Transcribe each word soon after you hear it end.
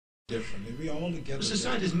different. If we all together. Well,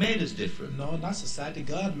 society's made us different. No, not society.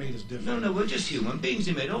 God made us different. No, we're just human beings.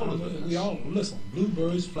 He made all of us. We all, listen,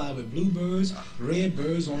 bluebirds fly with bluebirds, red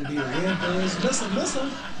birds want to be with red birds. Listen,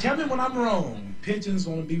 tell me when I'm wrong. Pigeons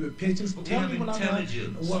want to be with pigeons. But tell me when I'm wrong.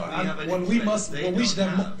 We should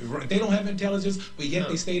have, they don't have intelligence, but yet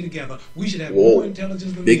they stay together. We should have more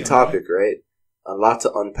intelligence than big them. topic, right? A lot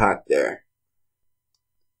to unpack there.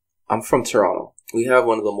 I'm from Toronto. We have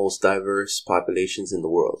one of the most diverse populations in the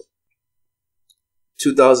world.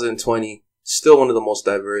 2020, still one of the most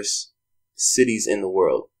diverse cities in the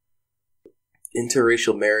world.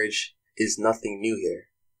 Interracial marriage is nothing new here.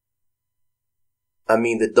 I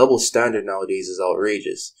mean, the double standard nowadays is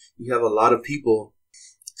outrageous. You have a lot of people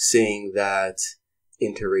saying that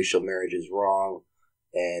interracial marriage is wrong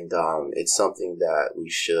and it's something that we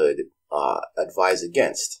should advise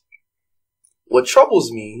against. What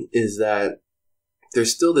troubles me is that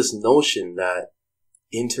there's still this notion that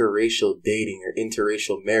interracial dating or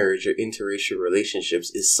interracial marriage or interracial relationships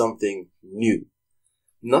is something new.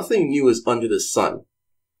 Nothing new is under the sun.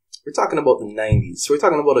 We're talking about the 90s. So we're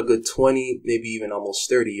talking about a good 20, maybe even almost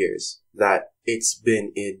 30 years that it's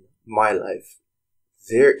been in my life.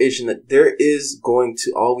 There is going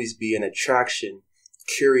to always be an attraction,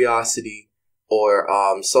 curiosity, or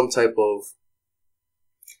some type of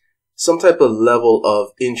level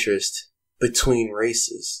of interest between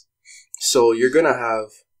races. So you're going to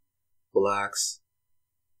have blacks,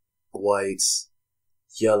 whites,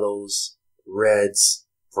 yellows, reds,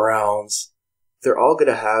 browns. They're all going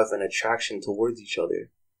to have an attraction towards each other.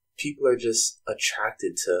 People are just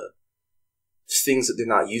attracted to things that they're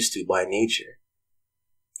not used to by nature.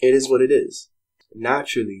 It is what it is.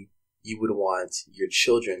 Naturally, you would want your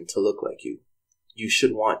children to look like you. You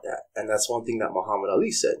should want that. And that's one thing that Muhammad Ali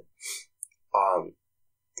said.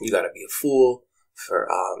 You gotta be a fool for,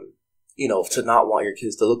 to not want your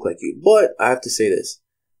kids to look like you. But I have to say this.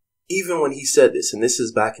 Even when he said this, and this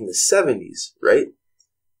is back in the 70s, right?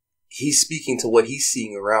 He's speaking to what he's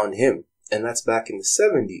seeing around him. And that's back in the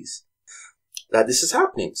 70s. That this is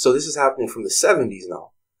happening. So this is happening from the 70s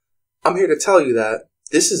now. I'm here to tell you that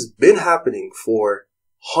this has been happening for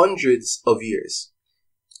hundreds of years.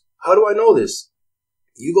 How do I know this?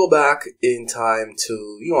 You go back in time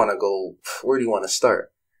to, where do you want to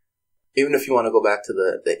start? Even if you want to go back to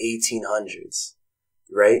the 1800s,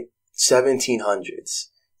 right? 1700s.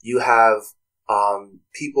 You have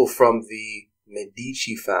people from the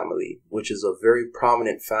Medici family, which is a very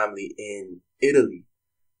prominent family in Italy,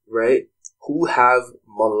 right? Who have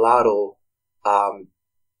mulatto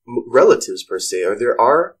relatives per se, or there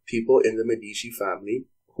are people in the Medici family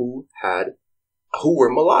who were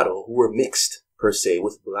mulatto, who were mixed per se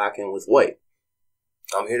with black and with white.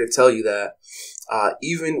 I'm here to tell you that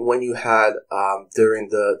even when you had during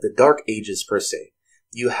the Dark Ages per se,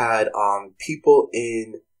 you had people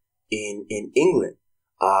in England,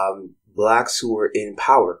 blacks who were in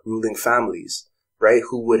power, ruling families, right,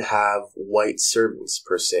 who would have white servants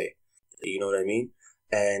per se. You know what I mean?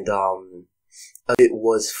 And it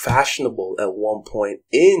was fashionable at one point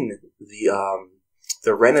in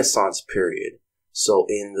the Renaissance period. So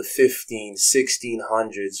in the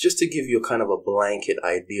 1600s, just to give you a kind of a blanket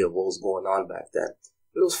idea of what was going on back then,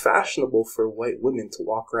 it was fashionable for white women to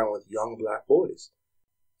walk around with young black boys.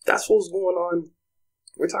 That's what was going on.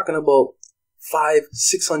 We're talking about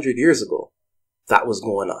 500-600 years ago. That was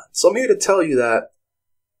going on. So I'm here to tell you that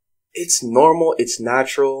it's normal, it's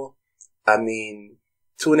natural. I mean,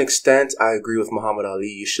 to an extent, I agree with Muhammad Ali.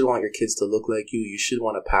 You should want your kids to look like you. You should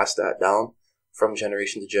want to pass that down from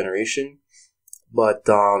generation to generation. But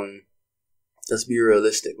let's be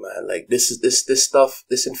realistic, man. Like this stuff,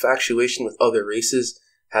 this infatuation with other races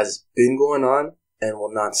has been going on and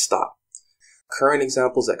will not stop. Current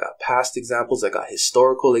examples, I got past examples, I got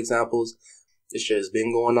historical examples. This shit has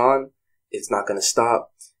been going on. It's not gonna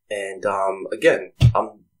stop. And again,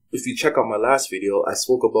 if you check out my last video, I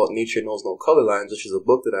spoke about Nature Knows No Color Lines, which is a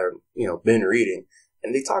book that I've been reading,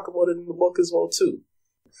 and they talk about it in the book as well too.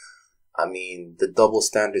 I mean, the double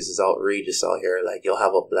standards is outrageous out here. Like, you'll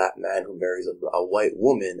have a black man who marries a white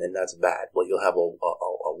woman, and that's bad. But you'll have a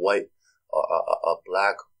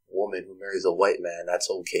black woman who marries a white man, that's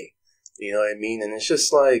okay. You know what I mean? And it's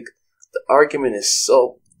just like, the argument is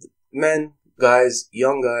so, men, guys,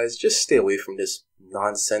 young guys, just stay away from this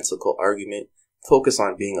nonsensical argument. Focus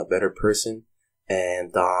on being a better person,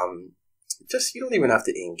 and you don't even have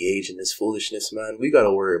to engage in this foolishness, man. We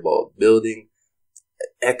gotta worry about building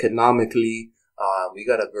economically. We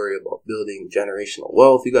gotta worry about building generational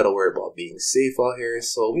wealth. We gotta worry about being safe out here.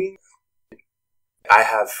 So I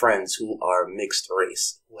have friends who are mixed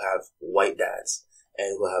race, who have white dads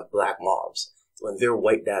and who have black moms, when their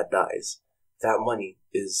white dad dies, that money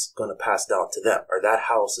is going to pass down to them, or that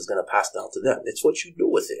house is going to pass down to them. It's what you do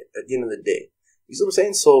with it at the end of the day. You see what I'm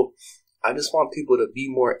saying? So I just want people to be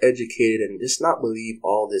more educated and just not believe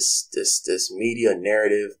all this media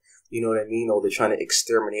narrative. You know what I mean? Oh, they're trying to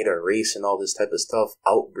exterminate our race and all this type of stuff,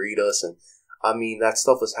 outbreed us. And I mean, that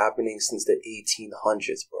stuff was happening since the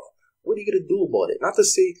 1800s, bro. What are you going to do about it? Not to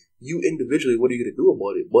say you individually, what are you going to do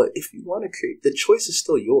about it? But if you want to create, the choice is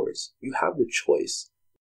still yours. You have the choice.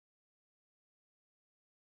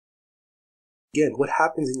 Again, what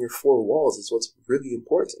happens in your four walls is what's really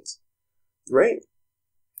important, right?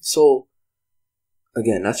 So,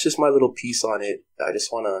 again, that's just my little piece on it. I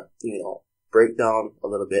just want to, break down a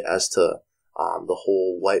little bit as to the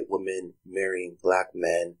whole white women marrying black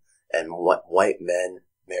men and white men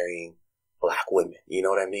marrying black women. You know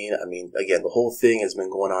what I mean? I mean, again, the whole thing has been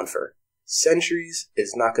going on for centuries.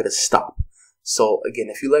 It's not going to stop. So, again,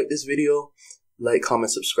 if you like this video, like,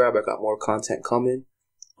 comment, subscribe. I got more content coming.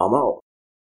 I'm out.